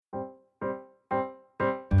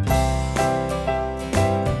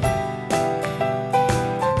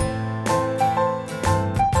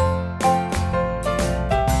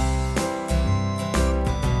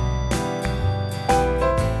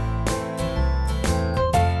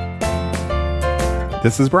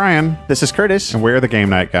This is Brian. This is Curtis. And we're the Game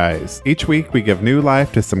Night Guys. Each week we give new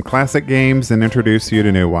life to some classic games and introduce you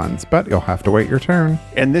to new ones, but you'll have to wait your turn.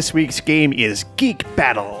 And this week's game is Geek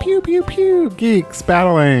Battle. Pew, pew, pew. Geeks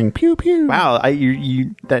battling. Pew, pew. Wow,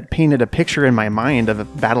 you that painted a picture in my mind of a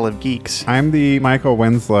battle of geeks. I'm the Michael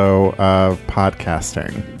Winslow of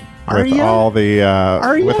podcasting. Are with ya? all the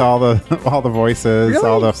Are ya? with all the voices, Really?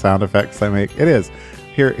 all the sound effects I make. It is.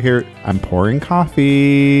 Here, I'm pouring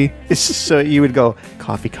coffee. So you would go,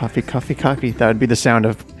 coffee, coffee, coffee, coffee. That would be the sound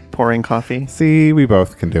of pouring coffee. See, we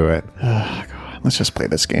both can do it. Oh, God. Let's just play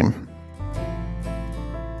this game.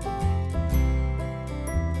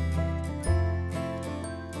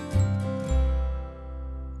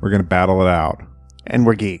 We're going to battle it out. And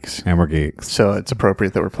we're geeks. And we're geeks. So it's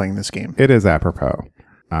appropriate that we're playing this game. It is apropos.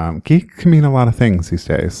 Geek can mean a lot of things these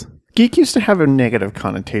days. Geek used to have a negative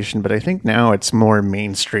connotation, but I think now it's more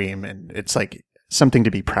mainstream and it's like something to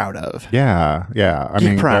be proud of. Yeah. I Geek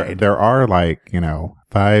mean, pride. there are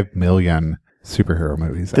 5 million superhero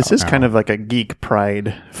movies This out is now. kind of like a geek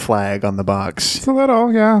pride flag on the box. It's a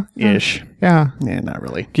little, yeah. Ish. Yeah. Yeah, not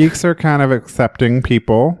really. Geeks are kind of accepting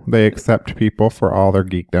people. They accept people for all their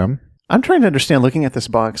geekdom. I'm trying to understand, looking at this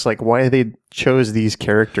box, like why they chose these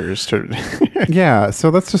characters to... Yeah, so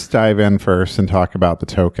let's just dive in first and talk about the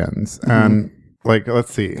tokens. And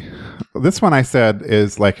let's see. This one I said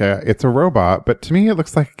is it's a robot, but to me it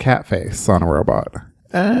looks like a cat face on a robot.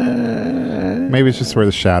 Maybe it's just where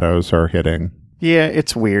the shadows are hitting. Yeah,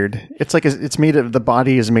 it's weird. It's like it's made of, the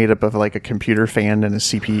body is made up of like a computer fan and a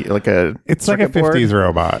CPU, like a It's like a circuit board. 50s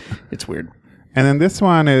robot. It's weird. And then this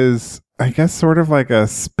one is, I guess, sort of like a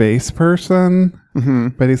space person,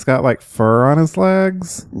 but he's got like fur on his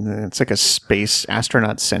legs. It's like a space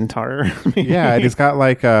astronaut centaur. Yeah, and he's got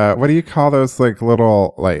like what do you call those like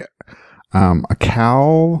little like a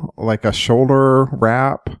cowl, like a shoulder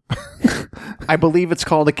wrap? I believe it's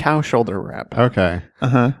called a cow shoulder wrap. Okay.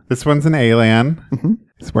 Uh-huh. This one's an alien. Mm-hmm.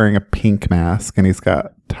 He's wearing a pink mask and he's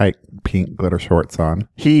got tight pink glitter shorts on.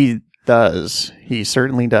 He does. He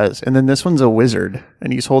certainly does. And then this one's a wizard,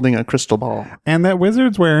 and he's holding a crystal ball. And that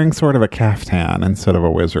wizard's wearing sort of a caftan instead of a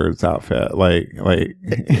wizard's outfit. Like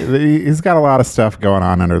he's got a lot of stuff going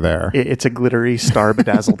on under there. It's a glittery,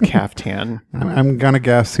 star-bedazzled caftan. I'm going to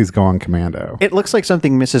guess he's going commando. It looks like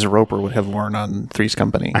something Mrs. Roper would have worn on Three's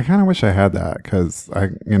Company. I kind of wish I had that because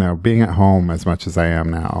being at home as much as I am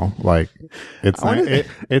now, like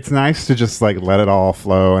it's nice to just like let it all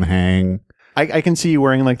flow and hang. I can see you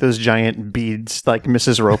wearing like those giant beads like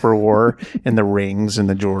Mrs. Roper wore, and the rings and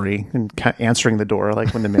the jewelry, and answering the door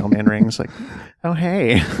like when the mailman rings, like, oh,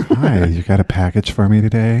 hey. Hi, you got a package for me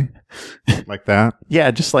today? Like that?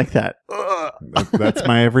 Yeah, just like that. That's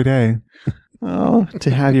my everyday. Oh,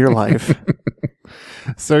 to have your life.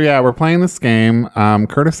 So yeah, we're playing this game.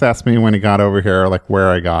 Curtis asked me when he got over here, like where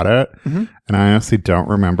I got it. And I honestly don't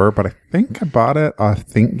remember, but I think I bought it off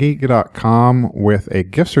thinkgeek.com with a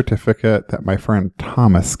gift certificate that my friend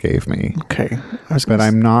Thomas gave me. Okay. But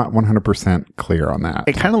I'm not 100% clear on that.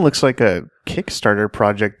 It kind of looks like a Kickstarter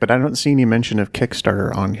project, but I don't see any mention of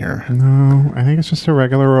Kickstarter on here. No, I think it's just a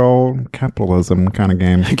regular old capitalism kind of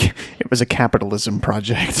game. It was a capitalism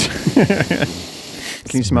project.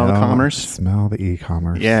 Can you smell the commerce? Smell the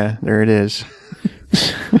e-commerce. Yeah, there it is.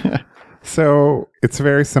 So it's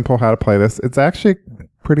very simple how to play this. It's actually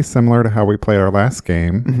pretty similar to how we played our last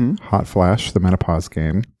game, Hot Flash, the Menopause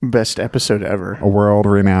game. Best episode ever. A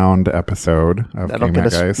world-renowned episode of That'll Game get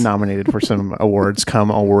Night us Guys. nominated for some awards come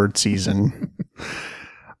award season.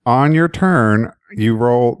 On your turn, you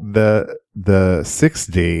roll the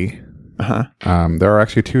 6D. Uh-huh. There are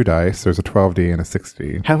actually 2 dice. There's a 12D and a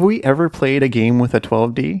 6D. Have we ever played a game with a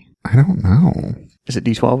 12D? I don't know. Is it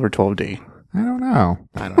D12 or 12D? I don't know.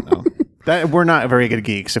 I don't know. We're not very good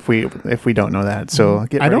geeks if we don't know that. So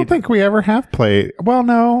I don't think we ever have played. Well,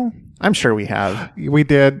 no. I'm sure we have. We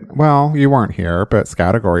did. Well, you weren't here, but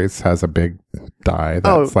Categories has a big die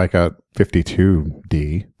that's like a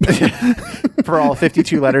 52D. For all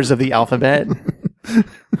 52 letters of the alphabet.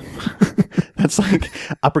 That's like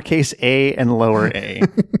uppercase A and lower A.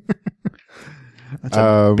 That's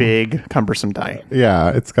a big, cumbersome die.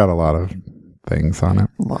 Yeah, it's got a lot of things on it.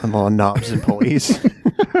 A lot of knobs and pulleys.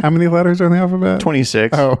 How many letters are in the alphabet?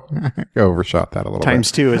 26. Oh, I overshot that a little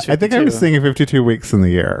Times bit. 2 is 52. I think I was thinking 52 weeks in the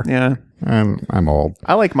year. Yeah. And I'm old.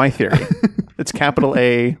 I like my theory. It's capital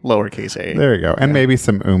A, lowercase a. There you go. And maybe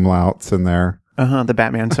some umlauts in there. The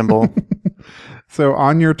Batman symbol. So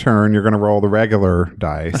on your turn, you're going to roll the regular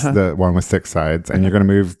dice, the one with 6 sides, and you're going to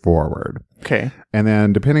move forward. Okay. And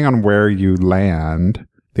then depending on where you land,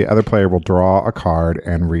 the other player will draw a card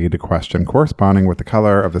and read a question corresponding with the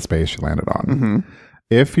color of the space you landed on.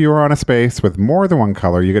 If you are on a space with more than one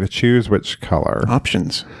color, you get to choose which color.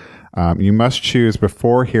 Options. You must choose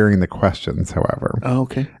before hearing the questions, however. Oh,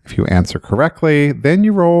 okay. If you answer correctly, then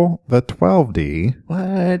you roll the 12D.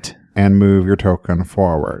 What? And move your token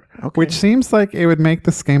forward. Okay. Which seems like it would make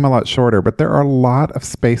this game a lot shorter, but there are a lot of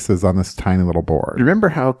spaces on this tiny little board. Remember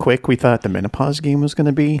how quick we thought the menopause game was going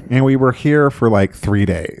to be? And we were here for like 3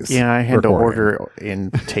 days. Yeah, I had to order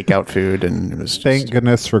in takeout food, and it was just... Thank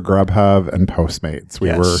goodness for Grubhub and Postmates.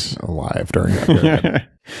 We were alive during that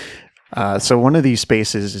period. So one of these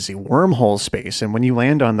spaces is a wormhole space, and when you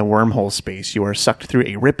land on the wormhole space, you are sucked through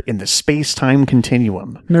a rip in the space-time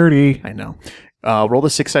continuum. Nerdy. I know. Roll the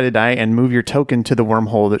 6-sided die and move your token to the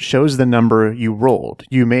wormhole that shows the number you rolled.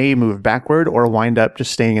 You may move backward or wind up just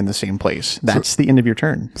staying in the same place. That's the end of your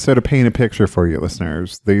turn. So to paint a picture for you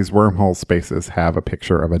listeners, these wormhole spaces have a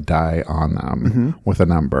picture of a die on them with a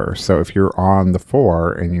number. So if you're on the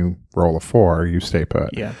 4 and you roll a 4, you stay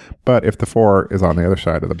put. Yeah. But if the 4 is on the other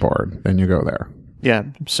side of the board, then you go there. Yeah.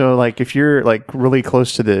 So like if you're like really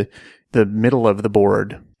close to the middle of the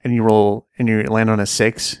board, and you roll, and you land on a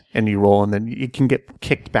 6, and you roll, and then you can get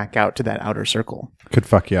kicked back out to that outer circle. Could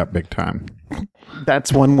fuck you up big time.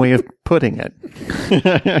 That's one way of putting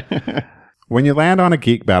it. When you land on a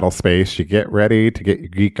Geek Battle space, you get ready to get your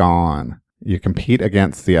geek on. You compete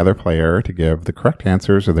against the other player to give the correct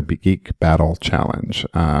answers of the Geek Battle challenge.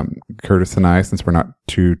 Curtis and I, since we're not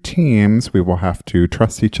 2 teams, we will have to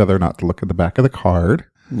trust each other not to look at the back of the card.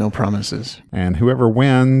 No promises. And whoever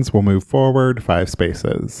wins will move forward 5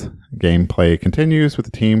 spaces. Gameplay continues with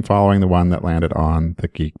the team following the one that landed on the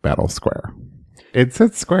Geek Battle square. It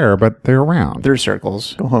said square, but they're round. They're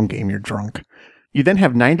circles. Go home game, you're drunk. You then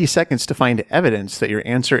have 90 seconds to find evidence that your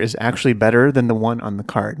answer is actually better than the one on the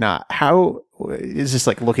card. Now, how is this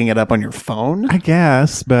like looking it up on your phone? I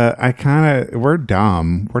guess, but we're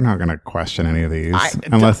dumb. We're not going to question any of these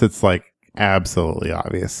unless it's like absolutely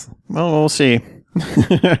obvious. Well, we'll see.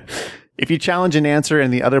 If you challenge an answer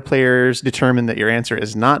and the other players determine that your answer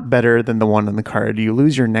is not better than the one on the card, you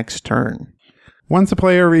lose your next turn. Once a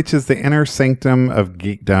player reaches the inner sanctum of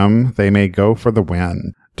geekdom, they may go for the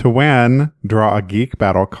win. To win, draw a Geek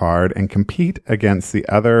Battle card and compete against the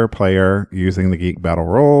other player using the Geek Battle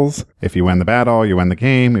rules. If you win the battle, you win the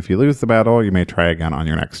game. If you lose the battle, you may try again on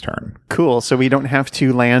your next turn. Cool. So we don't have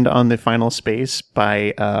to land on the final space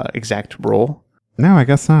by exact roll? No, I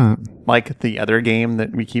guess not. Like the other game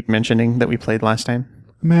that we keep mentioning that we played last time?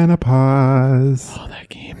 Menopause. Oh, that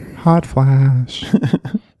game. Hot Flash.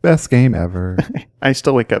 Best game ever. I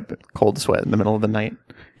still wake up cold sweat in the middle of the night.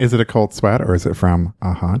 Is it a cold sweat or is it from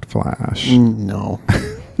a hot flash? No.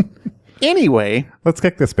 Anyway. Let's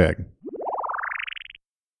kick this big.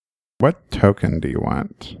 What token do you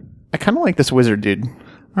want? I kind of like this wizard dude.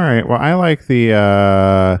 All right. Well, I like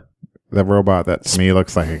the robot that to me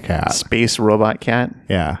looks like a cat. Space robot cat?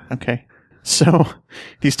 Yeah. Okay. So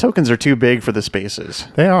these tokens are too big for the spaces.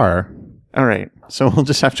 They are. All right. So we'll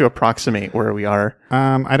just have to approximate where we are.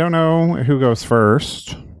 I don't know who goes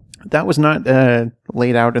first. That was not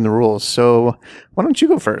laid out in the rules. So why don't you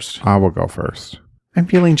go first? I will go first. I'm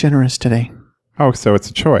feeling generous today. Oh, so it's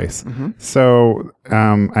a choice. Mm-hmm. So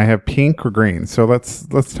I have pink or green. So let's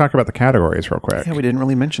talk about the categories real quick. Yeah, we didn't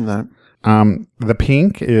really mention that. The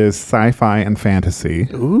pink is sci-fi and fantasy.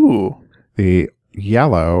 Ooh. The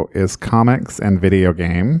yellow is comics and video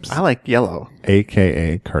games. I like yellow.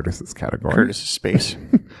 AKA Curtis's category. Curtis's space.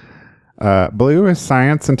 Blue is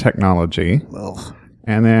science and technology. Ugh.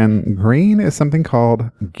 And then green is something called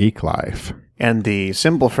Geek Life. And the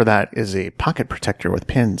symbol for that is a pocket protector with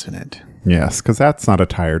pins in it. Yes, because that's not a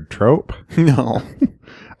tired trope. No.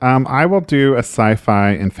 I will do a sci-fi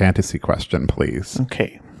and fantasy question, please.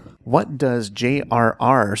 Okay. What does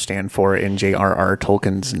JRR stand for in J.R.R.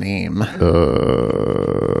 Tolkien's name?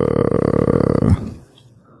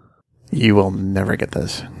 You will never get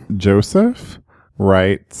this. Joseph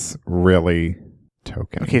writes really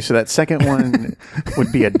Tolkien. Okay, so that second one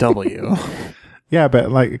would be a W. Yeah,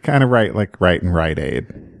 but like kind of right, like right and Rite Aid.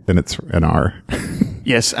 Then it's an R.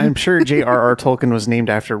 Yes, I'm sure J.R.R. Tolkien was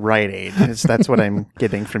named after Rite Aid. That's what I'm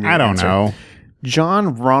getting from your I don't answer. know.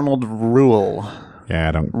 John Ronald Reuel. Yeah,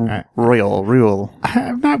 I don't. Reuel.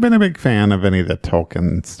 I've not been a big fan of any of the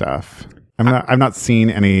Tolkien stuff. I've not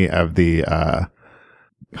seen any of the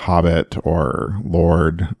Hobbit or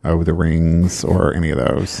Lord of the Rings or any of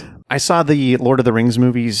those. I saw the Lord of the Rings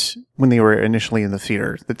movies when they were initially in the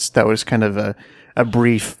theater. That was kind of a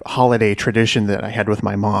brief holiday tradition that I had with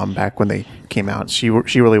my mom back when they came out. She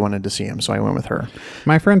really wanted to see them, so I went with her.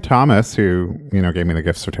 My friend Thomas, who gave me the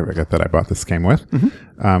gift certificate that I bought this game with,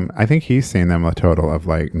 I think he's seen them a total of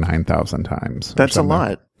like 9,000 times. That's a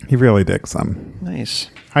lot. He really digs them. Nice.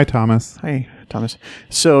 Hi, Thomas. Hi, Thomas.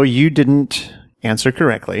 So you didn't answer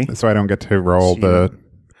correctly. So I don't get to roll the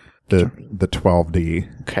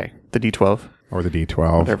 12D. Okay. The D12. Or the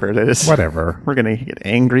D12. Whatever it is. Whatever. We're going to get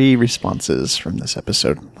angry responses from this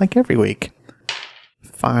episode, like every week.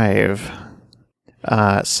 5.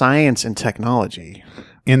 Science and technology.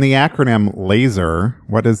 In the acronym LASER,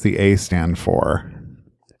 what does the A stand for?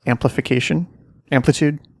 Amplification?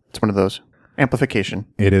 Amplitude? It's one of those. Amplification.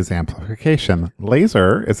 It is amplification.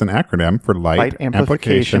 LASER is an acronym for light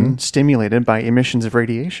amplification stimulated by emissions of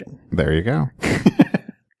radiation. There you go.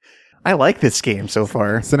 I like this game so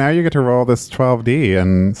far. So now you get to roll this 12D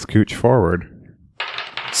and scooch forward.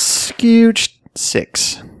 Scooch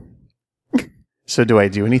 6. So do I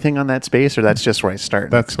do anything on that space, or that's just where I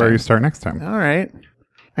start? That's where you start next time. All right.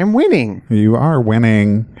 I'm winning. You are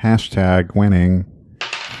winning. Hashtag winning.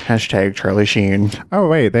 Hashtag Charlie Sheen. Oh,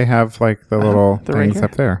 wait. They have like the little things right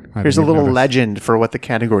up there. Here's a little legend for what the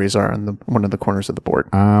categories are on one of the corners of the board.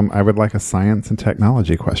 I would like a science and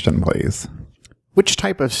technology question, please. Which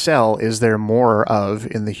type of cell is there more of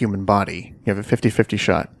in the human body? You have a 50-50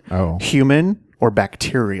 shot. Oh. Human or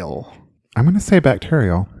bacterial? I'm going to say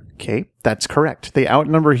bacterial. Okay, that's correct. They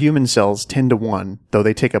outnumber human cells 10-1, though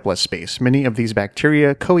they take up less space. Many of these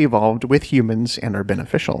bacteria co-evolved with humans and are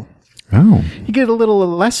beneficial. Oh. You get a little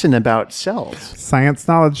lesson about cells. Science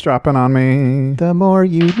knowledge dropping on me. The more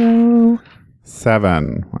you know.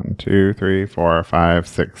 7. 1, 2, 3, 4, 5,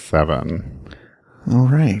 6, 7. All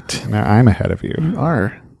right. Now I'm ahead of you. You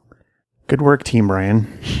are. Good work, Team Brian.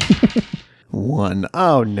 1.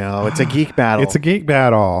 Oh, no. It's a geek battle. It's a geek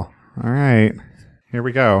battle. All right. Here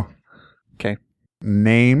we go. Okay.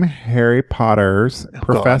 Name Harry Potter's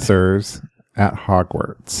professors at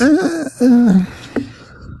Hogwarts.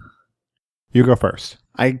 You go first.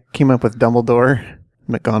 I came up with Dumbledore,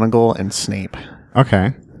 McGonagall, and Snape.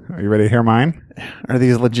 Okay. Are you ready to hear mine? Are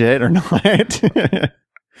these legit or not?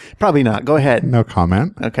 Probably not. Go ahead. No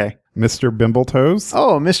comment. Okay. Mr. Bimbletoes.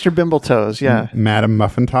 Oh, Mr. Bimbletoes. Yeah. Madam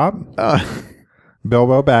Muffintop.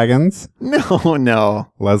 Bilbo Baggins.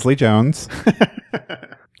 No. Leslie Jones.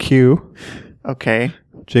 Q. Okay.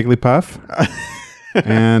 Jigglypuff.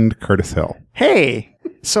 And Curtis Hill. Hey,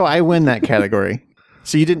 so I win that category.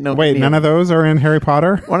 So you didn't know. Wait, none of those are in Harry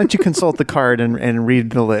Potter? Why don't you consult the card and read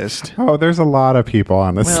the list? Oh, there's a lot of people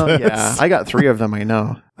on this list. Yeah. I got 3 of them, I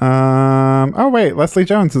know. Oh, wait. Leslie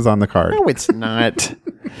Jones is on the card. No, it's not.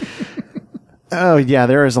 Oh, yeah,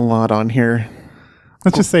 there is a lot on here.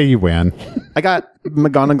 Let's just say you win. I got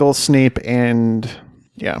McGonagall, Snape, and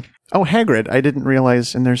yeah. Oh, Hagrid. I didn't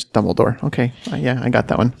realize, and there's Dumbledore. Okay. Yeah, I got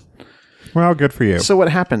that one. Well, good for you. So what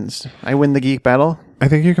happens? I win the geek battle? I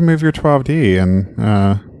think you can move your 12D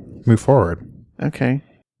and move forward. Okay.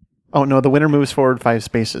 Oh, no, the winner moves forward 5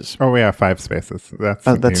 spaces. Oh, yeah, 5 spaces.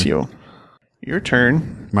 That's you. Your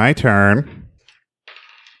turn. My turn.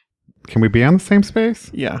 Can we be on the same space?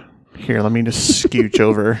 Yeah. Here, let me just scooch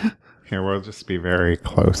over. Here, we'll just be very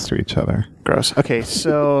close to each other. Gross. Okay,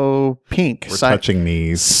 so pink. We're touching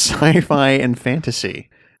knees. Sci-fi and fantasy.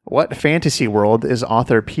 What fantasy world is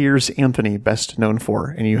author Piers Anthony best known for?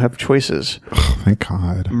 And you have choices. Oh, thank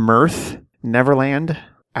God. Mirth, Neverland,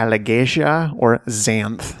 Allegatia, or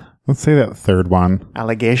Xanth? Let's say that third one.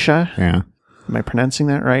 Allegatia? Yeah. Am I pronouncing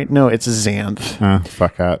that right? No, it's Xanth.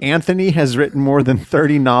 Fuck that. Anthony has written more than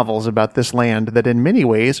 30 novels about this land that in many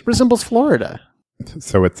ways resembles Florida.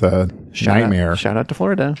 So it's a nightmare. Shout out to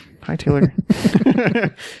Florida. Hi, Taylor.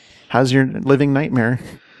 How's your living nightmare?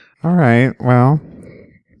 All right. Well,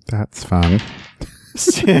 that's fun.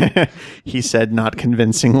 He said not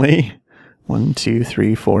convincingly. 1, 2,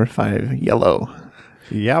 3, 4, 5. Yellow.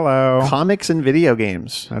 Comics and video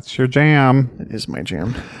games. That's your jam. It is my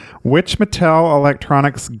jam. Which Mattel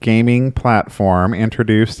Electronics gaming platform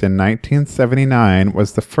introduced in 1979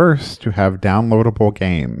 was the first to have downloadable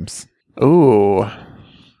games? Ooh.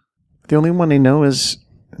 The only one I know is...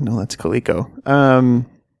 No, that's Coleco.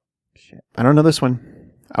 I don't know this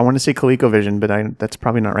one. I want to say ColecoVision, but that's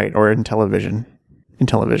probably not right. Or Intellivision.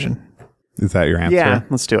 Is that your answer? Yeah,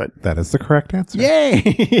 let's do it. That is the correct answer.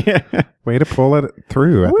 Yay! Way to pull it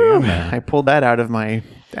through at the end there. I pulled that out of my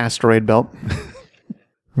asteroid belt.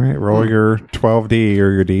 All right, roll your 12D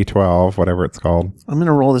or your D12, whatever it's called. I'm going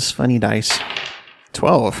to roll this funny dice.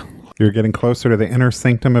 12. You're getting closer to the inner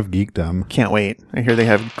sanctum of geekdom. Can't wait. I hear they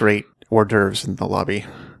have great hors d'oeuvres in the lobby.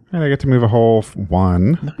 And I get to move a whole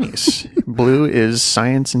 1. Nice. Blue is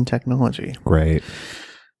science and technology. Great.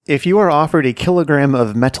 If you are offered a kilogram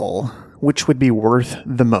of metal, which would be worth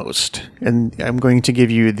the most? And I'm going to give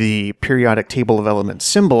you the periodic table of elements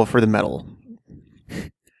symbol for the metal.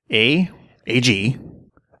 A, Ag,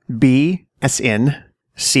 B, Sn,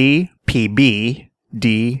 C, PB,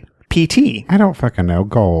 D, PT. I don't fucking know.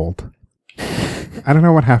 Gold. I don't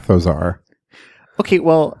know what half those are. Okay,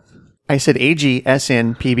 well, I said AG,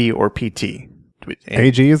 SN, PB, or PT.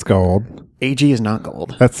 AG is gold. AG is not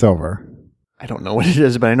gold. That's silver. I don't know what it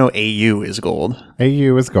is, but I know AU is gold.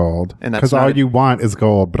 AU is gold. And that's because all you want is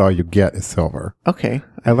gold, but all you get is silver. Okay.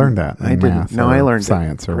 I learned that in math. No, I learned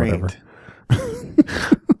science or Great. whatever.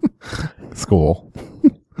 School.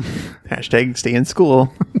 Hashtag stay in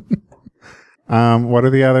school. What are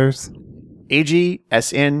the others? AG,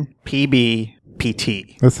 SN, PB,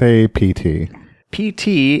 PT. Let's say PT.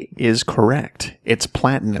 PT is correct. It's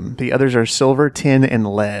platinum. The others are silver, tin, and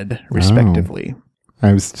lead, respectively.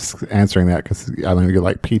 I was just answering that because I know you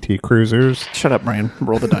like PT Cruisers. Shut up, Brian.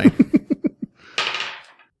 Roll the die.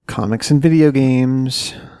 Comics and video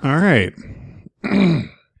games. All right. In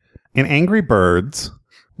Angry Birds,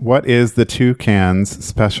 what is the toucan's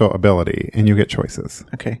special ability? And you get choices.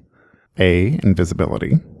 Okay. A,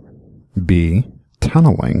 invisibility. B,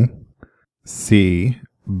 tunneling. C,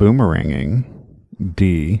 boomeranging.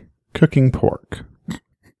 D, cooking pork.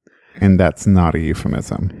 And that's not a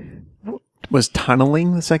euphemism. Was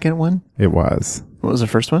tunneling the second one? It was. What was the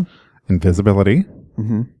first one? Invisibility.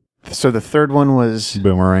 Mm-hmm. So the third one was...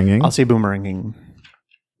 Boomeranging. I'll say boomeranging.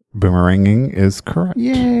 Boomeranging is correct.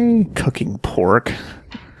 Yay. Cooking pork.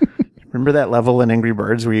 Remember that level in Angry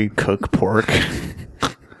Birds where you cook pork?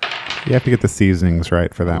 You have to get the seasonings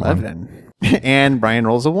right for that 11. And Brian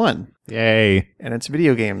rolls a 1. Yay. And it's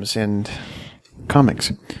video games and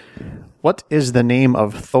comics. What is the name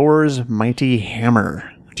of Thor's mighty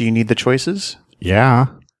hammer? Do you need the choices? Yeah.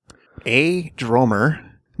 A, Dromer.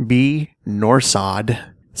 B,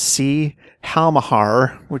 Norsod. C,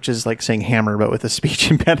 Halmahar, which is like saying hammer but with a speech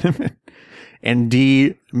impediment. And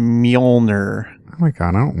D, Mjolnir. Oh my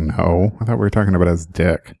God, I don't know. I thought we were talking about his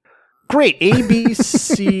dick. Great. A, B,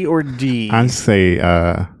 C, or D? I'd say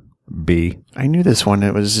B. I knew this one.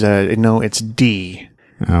 It was, no, it's D.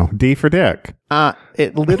 Oh, D for dick.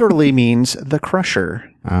 It literally means the crusher.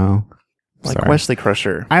 Oh. Like sorry. Wesley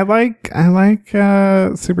Crusher. I like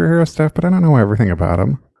superhero stuff, but I don't know everything about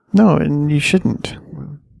them. No, and you shouldn't.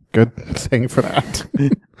 Good thing for that.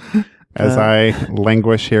 As I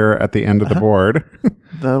languish here at the end of the board.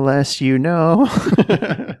 The less you know.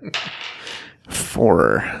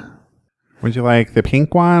 4. Would you like the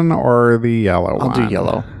pink one or the yellow one? I'll do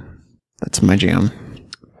yellow. That's my jam.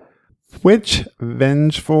 Which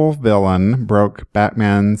vengeful villain broke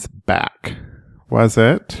Batman's back? Was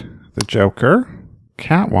it the Joker,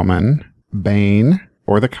 Catwoman, Bane,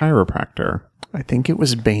 or the chiropractor? I think it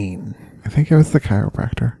was Bane. I think it was the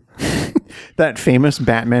chiropractor. That famous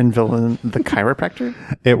Batman villain, the chiropractor?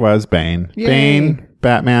 It was Bane. Yay. Bane,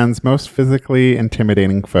 Batman's most physically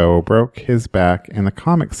intimidating foe, broke his back in the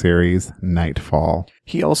comic series Nightfall.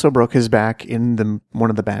 He also broke his back in one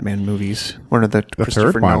of the Batman movies. One of the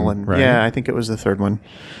Christopher third one, Nolan. right? Yeah, I think it was the third one.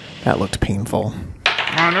 That looked painful.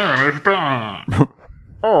 My name is Bane.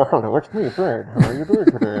 Oh, hello, it's me, Fred. How are you doing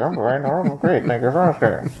today? I'm fine. I'm great. Thank you for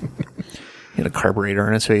asking. He had a carburetor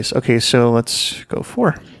on his face. Okay, so let's go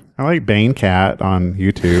 4. I like Bane Cat on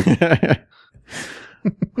YouTube.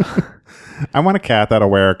 I want a cat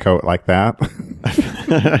that'll wear a coat like that.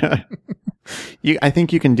 I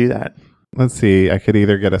think you can do that. Let's see. I could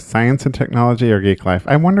either get a science and technology or geek life.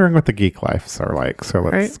 I'm wondering what the geek lives are like, so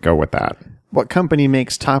let's go with that. What company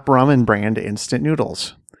makes top ramen brand instant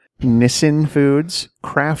noodles? Nissin Foods,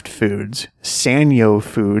 Kraft Foods, Sanyo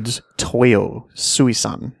Foods, Toyo,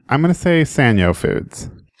 Suisan. I'm going to say Sanyo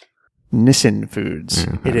Foods. Nissin Foods.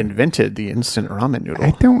 Uh-huh. It invented the instant ramen noodle.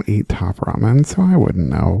 I don't eat top ramen, so I wouldn't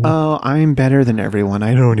know. Oh, I'm better than everyone.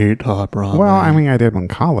 I don't eat top ramen. Well, I mean, I did in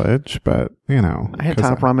college, but, you know. I had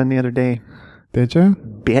top ramen the other day. Did you?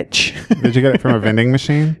 Bitch. Did you get it from a vending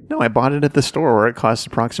machine? No, I bought it at the store where it cost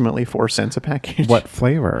approximately 4 cents a package. What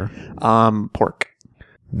flavor? Pork.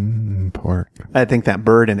 Pork. I think that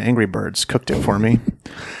bird in Angry Birds cooked it for me.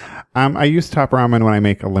 I use top ramen when I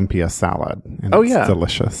make Olympia salad. And it's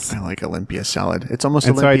delicious. I like Olympia salad. It's almost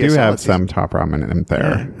And Olympia so I do have salad some top ramen in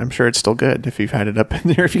there. Yeah, I'm sure it's still good if you've had it up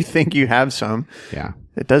in there. If you think you have some, Yeah.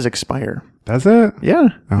 it does expire. Does it? Yeah.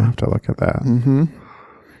 I'll have to look at that. Mm-hmm.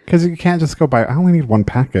 Because you can't just go buy. I only need one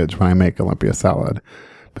package when I make Olympia salad,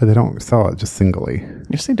 but they don't sell it just singly.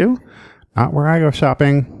 Yes, they do. Not where I go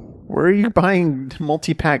shopping. Where are you buying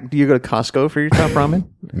multi-pack? Do you go to Costco for your top ramen?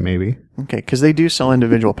 Maybe. Okay, because they do sell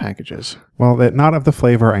individual packages. Well, not of the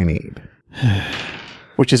flavor I need.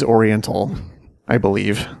 Which is Oriental, I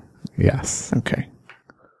believe. Yes. Okay.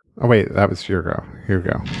 Oh, wait. That was your go. Here we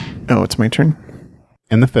go. Oh, it's my turn?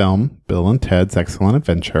 In the film, Bill and Ted's Excellent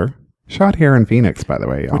Adventure, Shot here in Phoenix, by the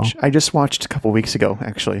way, y'all. which I just watched a couple weeks ago,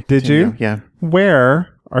 actually. Did you? Yeah. Where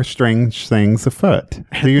are strange things afoot?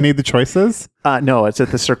 Do you need the choices? No, it's at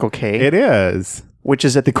the Circle K. It is. Which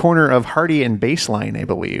is at the corner of Hardy and Baseline, I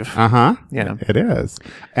believe. Uh-huh. Yeah. It is.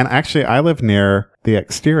 And actually, I live near the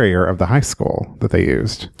exterior of the high school that they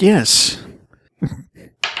used. Yes.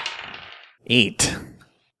 8.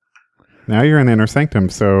 Now you're in Inner Sanctum,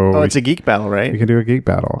 so... Oh, it's a geek battle, right? you can do a geek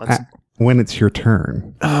battle. When it's your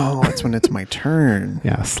turn. Oh, that's when it's my turn.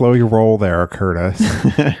 Yeah, slow your roll there, Curtis.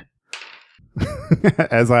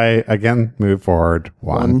 As I, again, move forward.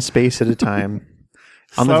 One space at a time.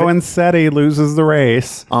 Slow and steady loses the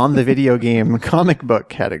race. On the video game comic book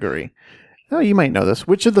category. Oh, you might know this.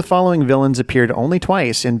 Which of the following villains appeared only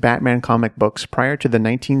twice in Batman comic books prior to the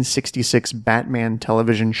 1966 Batman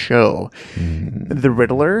television show? The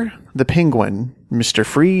Riddler, the Penguin, Mr.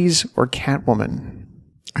 Freeze, or Catwoman?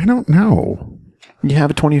 I don't know. You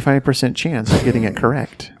have a 25% chance of getting it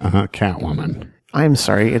correct. Catwoman. I'm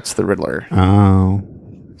sorry, it's the Riddler. Oh,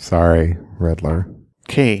 sorry, Riddler.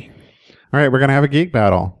 Okay. All right, we're going to have a geek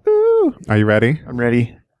battle. Woo. Are you ready? I'm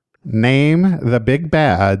ready. Name the big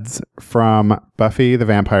bads from Buffy the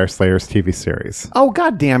Vampire Slayer's TV series. Oh,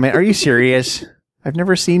 God damn it. Are you serious? I've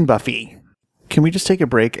never seen Buffy. Can we just take a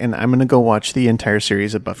break and I'm going to go watch the entire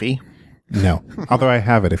series of Buffy? No. Although I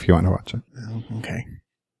have it if you want to watch it. Oh, okay.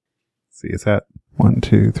 See, is that 1,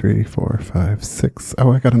 2, 3, 4, 5, 6?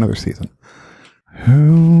 Oh, I got another season.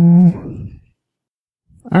 Who?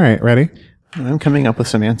 All right, ready? I'm coming up with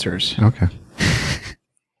some answers. Okay.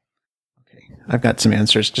 I've got some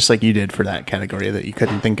answers, just like you did for that category that you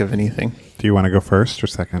couldn't think of anything. Do you want to go first or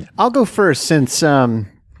second? I'll go first since I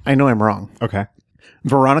know I'm wrong. Okay.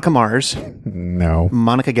 Veronica Mars, No.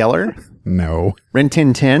 Monica Geller, No. Rin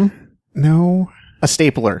Tin Tin, No. a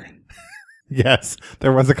stapler, Yes,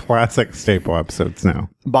 there was a classic staple episodes. No.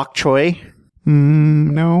 Bok Choy,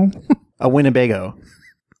 No. a Winnebago.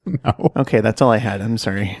 No. Okay, that's all I had. I'm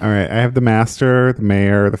sorry. All right, I have the Master, the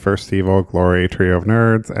Mayor, the First Evil, Glory, Trio of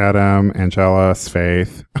Nerds, Adam, Angela,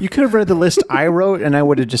 Faith, You could have read the list I wrote, and I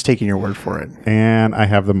would have just taken your word for it. and I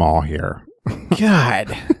have them all here.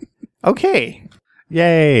 God. Okay.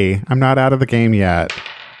 Yay! I'm not out of the game yet.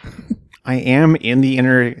 I am in the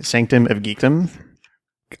inner sanctum of geekdom.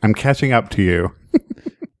 I'm catching up to you.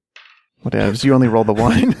 Whatevs. You only rolled the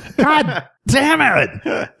 1. God damn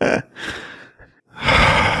it!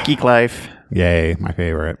 Geek Life. Yay, my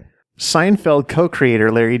favorite. Seinfeld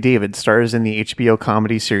co-creator Larry David stars in the HBO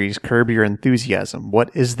comedy series Curb Your Enthusiasm. What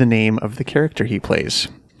is the name of the character he plays?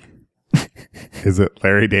 Is it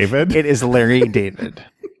Larry David? It is Larry David.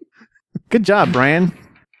 Good job, Brian.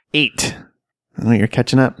 8. Oh, you're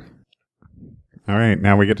catching up. All right,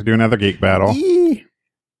 now we get to do another geek battle Eee.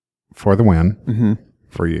 for the win. Mm-hmm.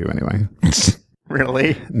 For you, anyway.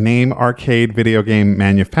 Really? Name arcade video game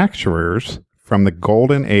manufacturers from the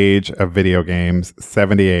golden age of video games,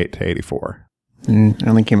 78 to 84. I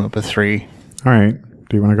only came up with 3. All right.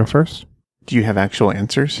 Do you want to go first? Do you have actual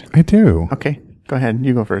answers? I do. Okay, go ahead.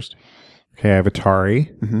 You go first. Okay, I have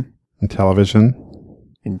Atari Mm-hmm. and television.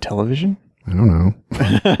 In television? I don't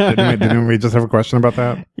know. didn't we just have a question about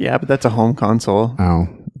that? Yeah, but that's a home console. Oh,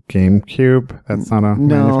 GameCube. That's not a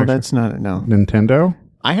No, manufacturer? that's not it. No. Nintendo.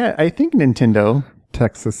 I think Nintendo.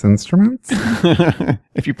 Texas Instruments.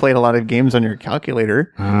 If you played a lot of games on your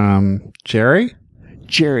calculator. Jerry,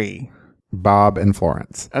 Jerry. Bob, and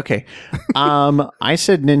Florence. Okay. I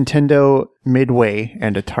said Nintendo, Midway,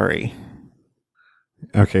 and Atari.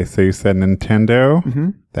 Okay, so you said Nintendo. Mm-hmm.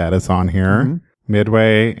 That is on here. Mhm.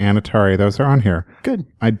 Midway and Atari. Those are on here. Good.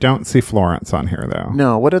 I don't see Florence on here, though.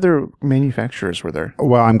 No, what other manufacturers were there?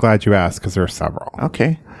 Well, I'm glad you asked because there are several.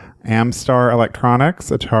 Okay. Amstar Electronics,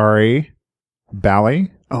 Atari,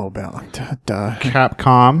 Bally, Oh, Bell. Duh.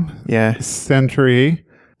 Capcom, Yeah. Century,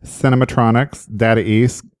 Cinematronics, Data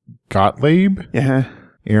East, Gottlieb, Yeah.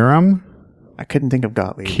 Irem, I couldn't think of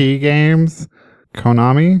Gottlieb. Key Games,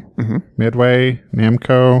 Konami, Mm-hmm. Midway,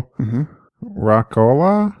 Namco, Mm-hmm.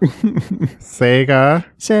 Rockola, Sega.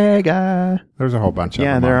 Sega. There's a whole bunch of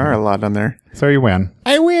Yeah, them. there on are here. a lot on there. So you win.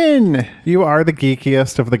 I win. You are the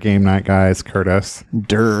geekiest of the game night guys, Curtis.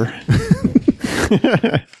 Durr.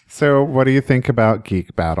 So what do you think about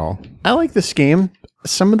Geek Battle? I like this game.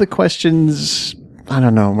 Some of the questions, I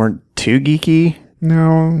don't know, weren't too geeky.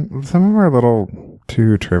 No, some of them are a little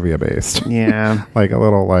too trivia based. Yeah. Like a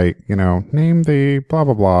little name the blah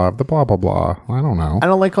blah blah of the blah blah blah. I don't know. I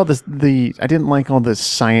don't like all this, I didn't like all this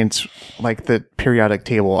science, like the periodic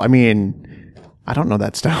table. I mean, I don't know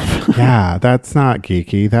that stuff. Yeah, that's not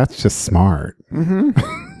geeky. That's just smart.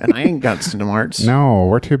 Mm-hmm. And I ain't got smarts. No,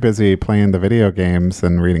 we're too busy playing the video games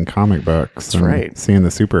and reading comic books. That's and right. Seeing the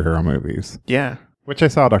superhero movies. Yeah. Which I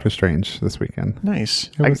saw Doctor Strange this weekend. Nice.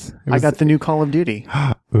 I I got the new Call of Duty.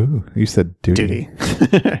 Ooh, you said duty.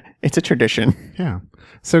 It's a tradition. Yeah.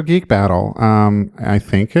 So Geek Battle, I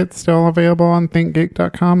think it's still available on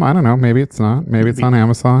thinkgeek.com. I don't know. Maybe it's not. Maybe it's on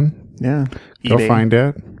Amazon. Yeah. Go eBay. find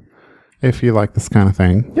it if you like this kind of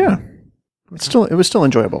thing. Yeah. It was still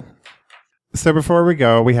enjoyable. So before we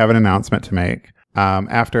go, we have an announcement to make.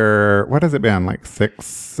 After, what has it been, like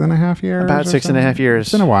 6.5 years? About 6.5 years.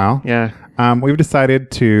 It's been a while. Yeah. We've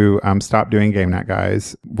decided to stop doing Game Night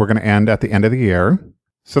Guys. We're going to end at the end of the year.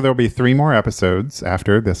 So there'll be 3 more episodes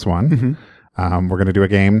after this one. Mm-hmm. We're going to do a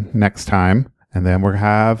game next time. And then we'll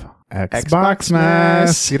have Xbox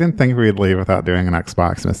Mess. You didn't think we'd leave without doing an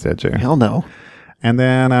Xbox Mess, did you? Hell no. And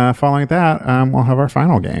then following that, we'll have our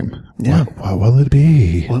final game. Yeah. What will it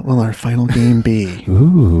be? What will our final game be?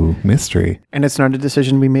 Ooh, mystery. And it's not a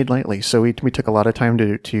decision we made lightly. So we took a lot of time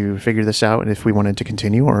to figure this out and if we wanted to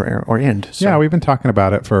continue or end. So. Yeah, we've been talking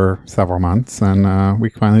about it for several months, and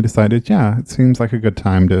we finally decided, it seems like a good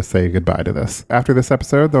time to say goodbye to this. After this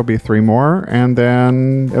episode, there'll be 3 more, and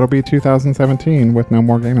then it'll be 2017 with no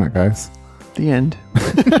more Game Night Guys. The end.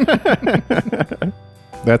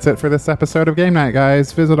 That's it for this episode of Game Night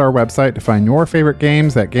Guys. Visit our website to find your favorite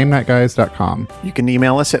games at GameNightGuys.com. You can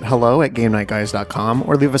email us at hello@GameNightGuys.com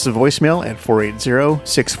or leave us a voicemail at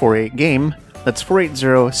 480-648-GAME. That's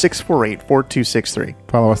 480-648-4263.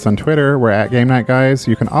 Follow us on Twitter. We're at Game Night Guys.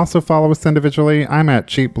 You can also follow us individually. I'm at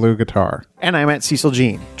Cheap Blue Guitar. And I'm at Cecil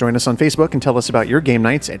Jean. Join us on Facebook and tell us about your game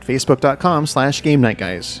nights at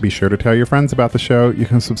facebook.com/GameNightGuys. Be sure to tell your friends about the show. You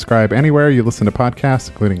can subscribe anywhere you listen to podcasts,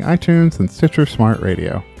 including iTunes and Stitcher Smart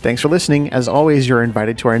Radio. Thanks for listening. As always, you're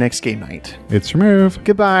invited to our next game night. It's your move.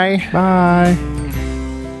 Goodbye. Bye.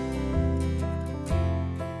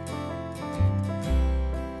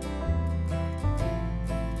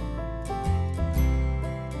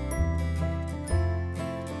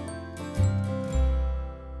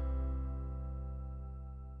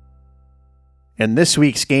 And this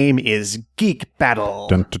week's game is Geek Battle.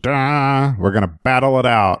 Dun, dun, dun. We're going to battle it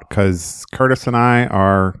out because Curtis and I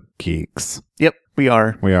are geeks. Yep, we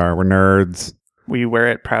are. We are. We're nerds. We wear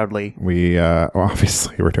it proudly. We,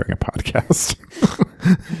 obviously, we're doing a podcast.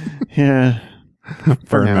 Yeah.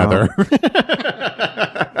 For now. another.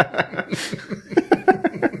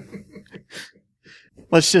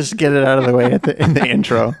 Let's just get it out of the way in the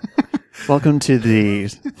intro. Welcome to the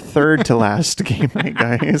third to last game night,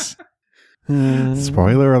 guys.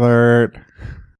 Spoiler alert.